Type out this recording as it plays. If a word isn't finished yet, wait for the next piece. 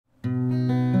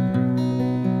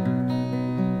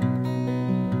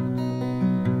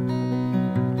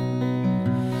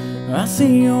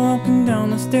see you walking down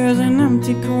the stairs, an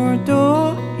empty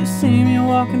corridor. You see me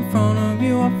walk in front of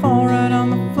you, I fall right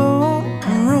on the floor.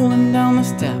 I'm rolling down the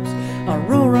steps, I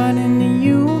roll right into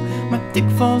you. My dick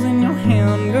falls in your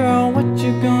hand, girl, what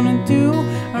you gonna do?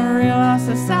 I realize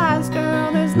the size,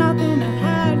 girl, there's nothing to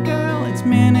hide, girl. It's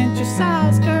miniature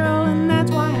size, girl, and that's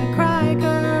why I cry,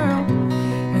 girl.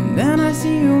 And then I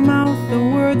see you mouth the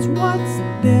words, what's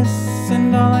this?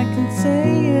 And all I can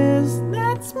say is,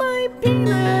 that's my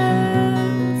penis.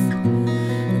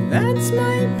 That's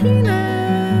my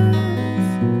penis.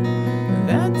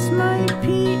 That's my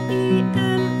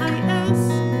P-E-N-I-S.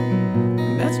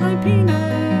 That's my penis.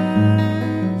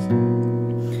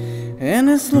 And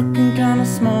it's looking kinda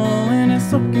small, and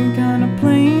it's looking kinda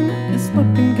plain. It's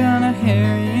looking kinda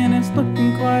hairy, and it's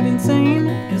looking quite insane.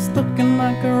 It's looking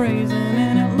like a raisin,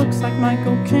 and it looks like my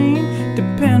cocaine.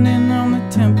 Depending on the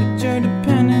temperature,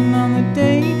 depending on the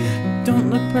day.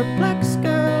 Don't look perplexed,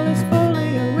 girl, it's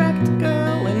fully erect,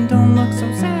 girl. And don't look so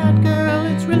sad, girl,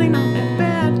 it's really not that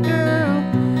bad, girl.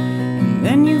 And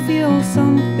then you feel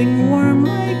something warm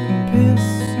like piss,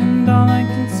 and all I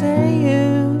can say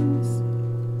is,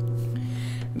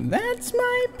 that's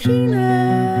my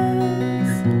penis.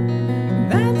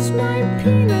 That's my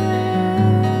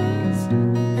penis.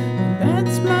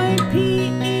 That's my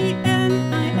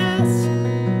P-E-N-I-S.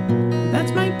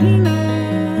 That's my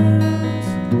penis.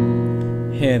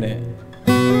 Hit it.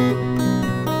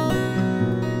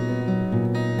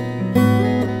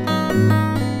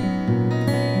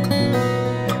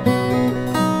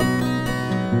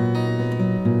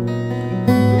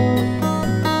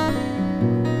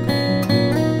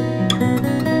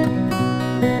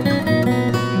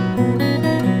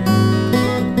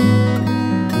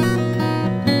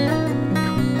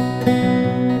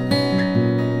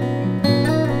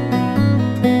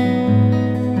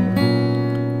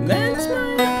 That's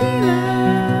my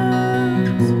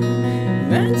penis.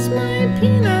 That's my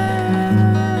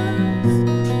penis.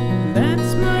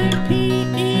 That's my penis.